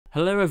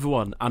Hello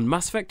everyone, and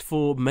Mass Effect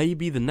 4 may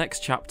be the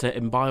next chapter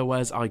in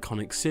BioWare's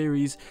iconic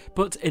series,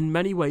 but in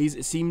many ways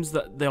it seems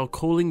that they are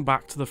calling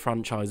back to the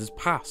franchise's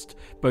past,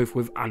 both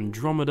with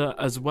Andromeda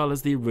as well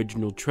as the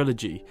original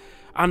trilogy.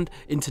 And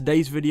in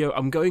today's video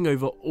I'm going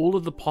over all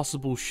of the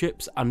possible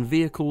ships and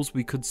vehicles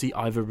we could see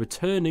either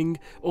returning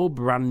or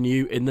brand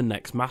new in the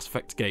next Mass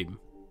Effect game.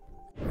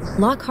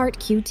 Lockhart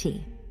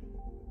QT.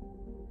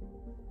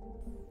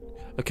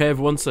 Okay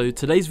everyone, so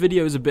today's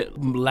video is a bit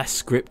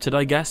less scripted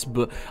I guess,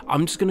 but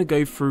I'm just going to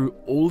go through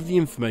all of the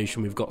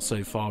information we've got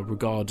so far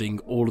regarding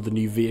all of the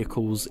new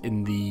vehicles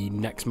in the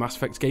next Mass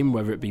Effect game,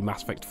 whether it be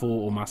Mass Effect 4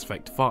 or Mass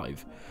Effect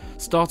 5.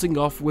 Starting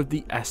off with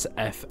the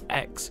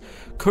SFX.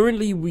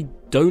 Currently we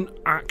don't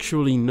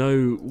actually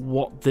know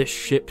what this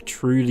ship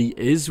truly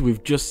is,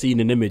 we've just seen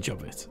an image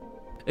of it.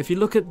 If you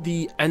look at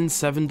the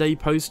N7 Day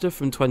poster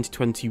from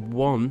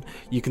 2021,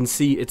 you can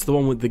see it's the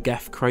one with the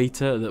Geth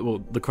crater,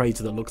 the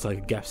crater that looks like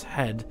a Geth's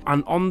head,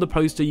 and on the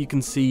poster you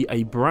can see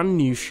a brand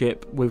new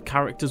ship with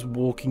characters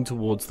walking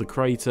towards the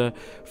crater,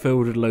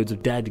 filled with loads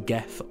of dead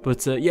Geth.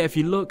 But yeah, if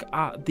you look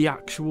at the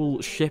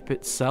actual ship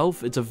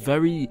itself, it's a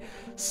very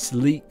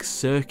sleek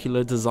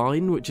circular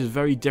design, which is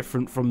very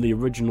different from the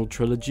original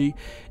trilogy.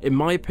 In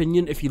my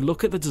opinion, if you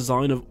look at the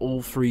design of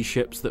all three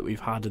ships that we've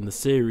had in the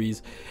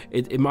series,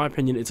 in my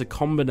opinion it's a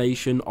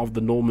combination of the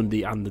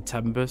Normandy and the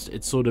Tempest.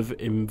 It sort of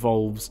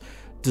involves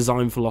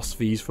design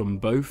philosophies from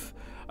both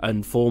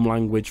and form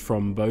language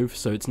from both,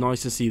 so it's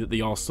nice to see that they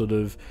are sort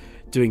of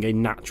doing a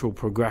natural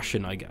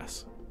progression, I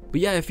guess.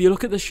 But yeah, if you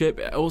look at the ship,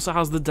 it also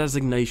has the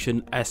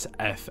designation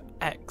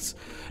SFX.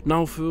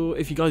 Now,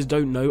 if you guys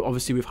don't know,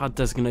 obviously we've had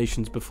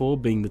designations before,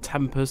 being the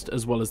Tempest,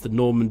 as well as the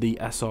Normandy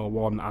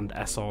SR1 and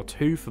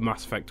SR2 for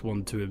Mass Effect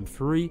 1, 2 and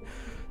 3.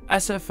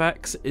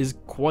 SFX is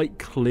quite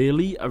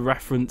clearly a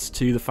reference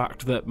to the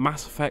fact that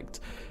Mass Effect,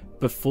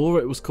 before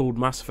it was called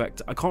Mass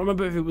Effect, I can't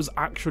remember if it was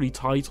actually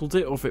titled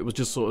it or if it was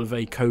just sort of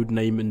a code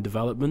name in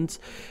development.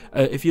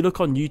 If you look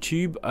on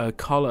YouTube,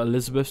 Carla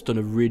Elizabeth's done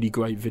a really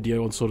great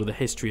video on sort of the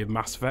history of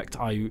Mass Effect.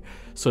 I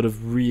sort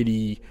of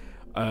really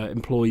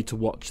implore you to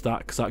watch that,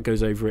 because that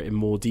goes over it in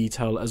more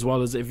detail, as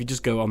well as if you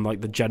just go on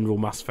like the general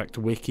Mass Effect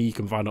wiki, you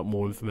can find out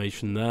more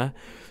information there.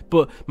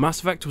 But Mass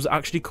Effect was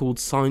actually called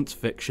Science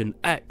Fiction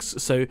X,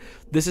 so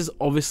this is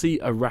obviously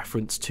a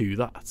reference to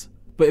that.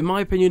 But in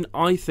my opinion,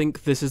 I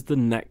think this is the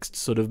next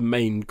sort of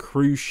main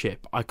cruise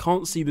ship. I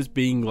can't see this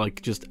being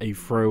like just a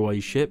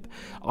throwaway ship.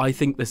 I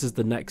think this is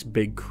the next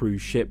big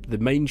cruise ship, the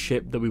main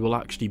ship that we will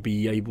actually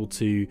be able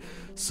to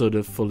sort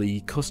of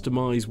fully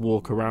customize,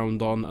 walk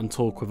around on, and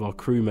talk with our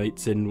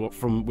crewmates in.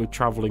 We're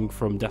traveling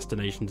from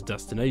destination to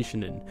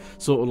destination in,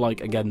 sort of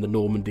like again the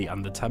Normandy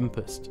and the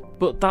Tempest.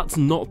 But that's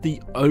not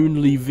the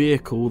only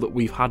vehicle that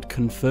we've had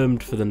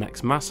confirmed for the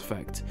next Mass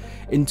Effect.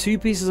 In two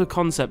pieces of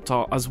concept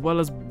art, as well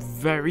as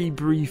very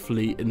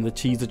briefly in the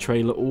teaser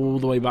trailer all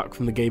the way back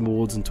from the Game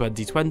Awards in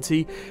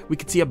 2020, we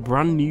could see a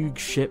brand new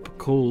ship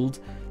called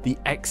the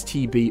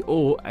XTB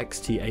or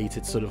XT8,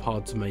 it's sort of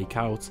hard to make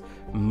out,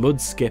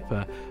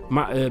 Mudskipper.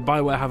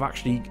 BioWare have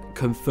actually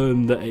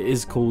confirmed that it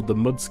is called the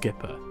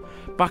Mudskipper.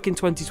 Back in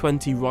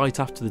 2020, right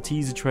after the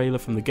teaser trailer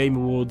from the Game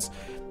Awards,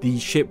 the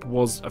ship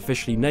was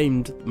officially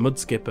named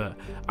Mudskipper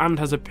and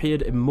has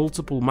appeared in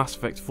multiple Mass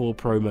Effect 4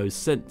 promos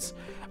since,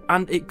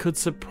 and it could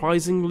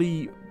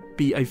surprisingly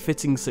be a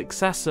fitting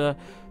successor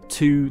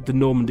to the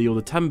Normandy or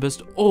the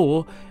Tempest,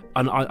 or,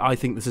 and I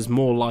think this is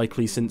more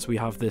likely since we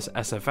have this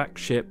SFX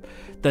ship,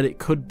 that it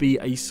could be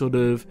a sort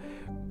of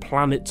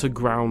planet to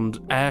ground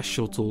air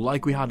shuttle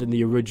like we had in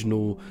the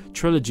original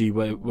trilogy,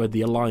 where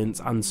the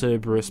Alliance and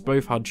Cerberus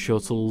both had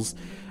shuttles.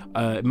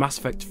 Mass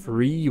Effect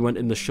 3, you went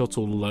in the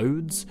shuttle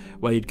loads,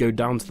 where you'd go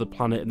down to the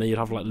planet and then you'd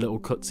have like little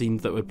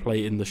cutscenes that would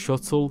play in the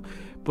shuttle.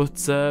 But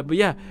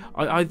yeah,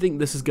 I think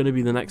this is going to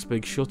be the next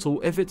big shuttle.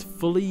 If it's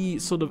fully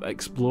sort of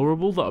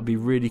explorable, that would be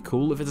really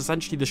cool. If it's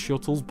essentially the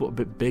shuttles but a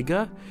bit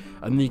bigger,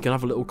 and then you can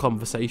have little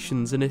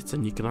conversations in it,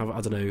 and you can have, I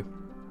don't know,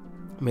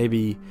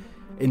 maybe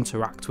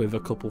interact with a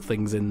couple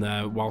things in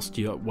there whilst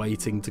you're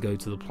waiting to go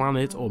to the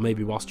planet, or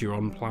maybe whilst you're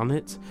on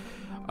planet.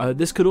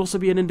 This could also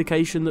be an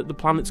indication that the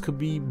planets could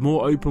be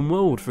more open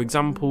world. For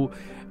example,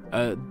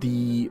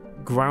 the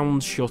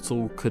ground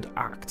shuttle could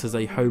act as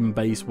a home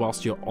base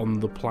whilst you're on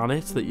the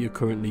planet that you're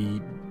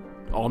currently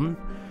on,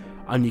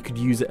 and you could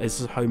use it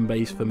as a home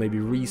base for maybe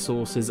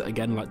resources,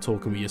 again like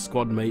talking with your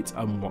squad mates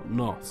and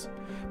whatnot.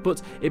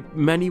 But in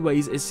many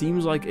ways it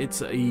seems like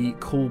it's a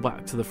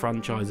callback to the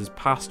franchise's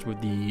past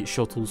with the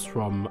shuttles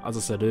from, as I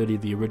said earlier,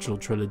 the original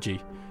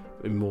trilogy.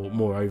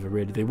 Moreover,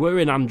 really, they were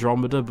in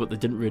Andromeda, but they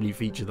didn't really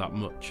feature that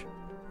much.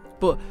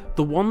 But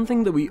the one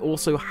thing that we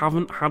also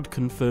haven't had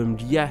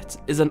confirmed yet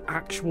is an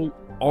actual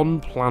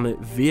on-planet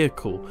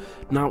vehicle.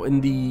 Now,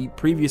 in the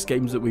previous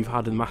games that we've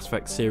had in the Mass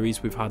Effect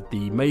series, we've had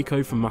the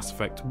Mako from Mass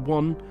Effect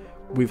 1,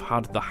 we've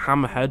had the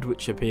Hammerhead,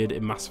 which appeared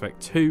in Mass Effect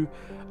 2,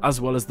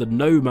 as well as the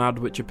Nomad,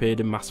 which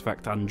appeared in Mass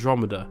Effect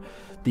Andromeda.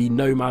 The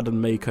Nomad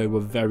and Mako were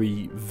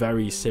very,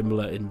 very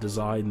similar in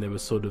design. They were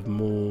sort of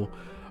more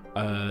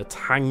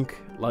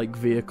tank-like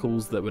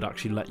vehicles that would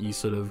actually let you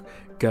sort of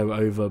go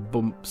over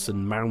bumps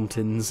and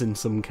mountains in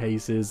some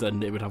cases,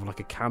 and it would have like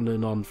a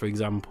cannon on, for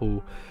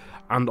example.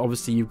 And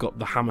obviously you've got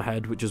the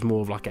Hammerhead, which is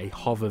more of like a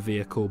hover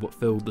vehicle but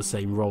filled the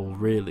same role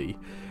really.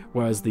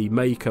 Whereas the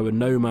Mako and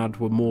Nomad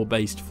were more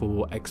based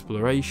for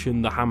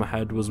exploration, the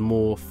Hammerhead was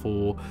more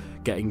for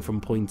getting from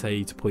point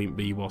A to point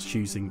B whilst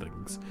shooting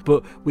things.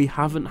 But we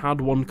haven't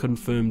had one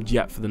confirmed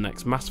yet for the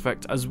next Mass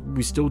Effect, as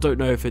we still don't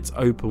know if it's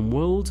open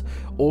world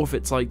or if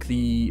it's like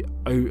the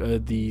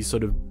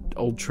sort of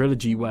old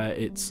trilogy where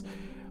it's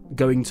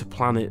going to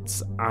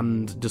planets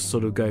and just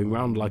sort of going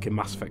around like in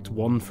Mass Effect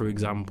 1, for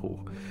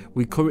example.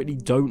 We currently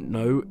don't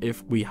know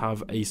if we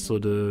have a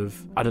sort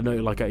of, I don't know,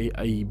 like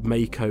a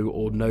Mako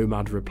or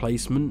Nomad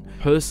replacement.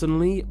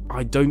 Personally,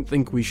 I don't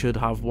think we should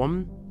have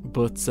one.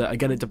 But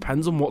again, it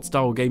depends on what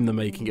style game they're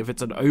making. If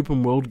it's an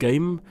open world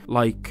game,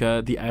 like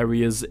the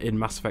areas in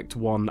Mass Effect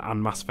 1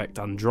 and Mass Effect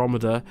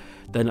Andromeda,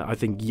 then I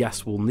think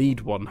yes, we'll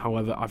need one.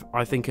 However,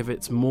 I think if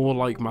it's more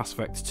like Mass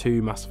Effect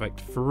 2, Mass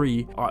Effect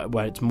 3,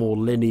 where it's more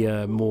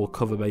linear, more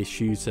cover-based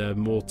shooter,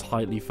 more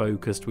tightly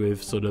focused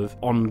with sort of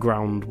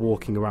on-ground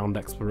walking around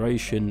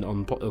exploration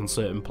on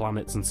certain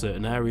planets and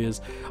certain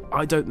areas,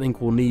 I don't think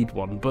we'll need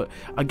one. But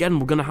again,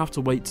 we're going to have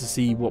to wait to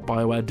see what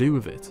BioWare do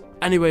with it.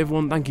 Anyway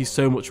everyone, thank you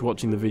so much for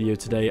watching the video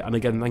today, and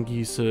again thank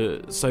you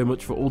so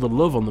much for all the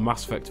love on the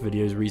Mass Effect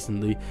videos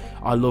recently.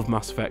 I love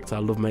Mass Effect, I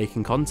love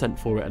making content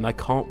for it, and I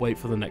can't wait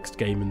for the next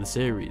game in the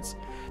series.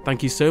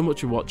 Thank you so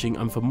much for watching,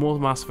 and for more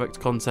Mass Effect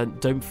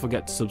content, don't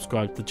forget to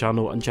subscribe to the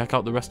channel and check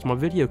out the rest of my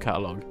video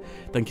catalogue.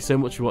 Thank you so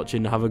much for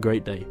watching, have a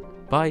great day.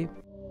 Bye!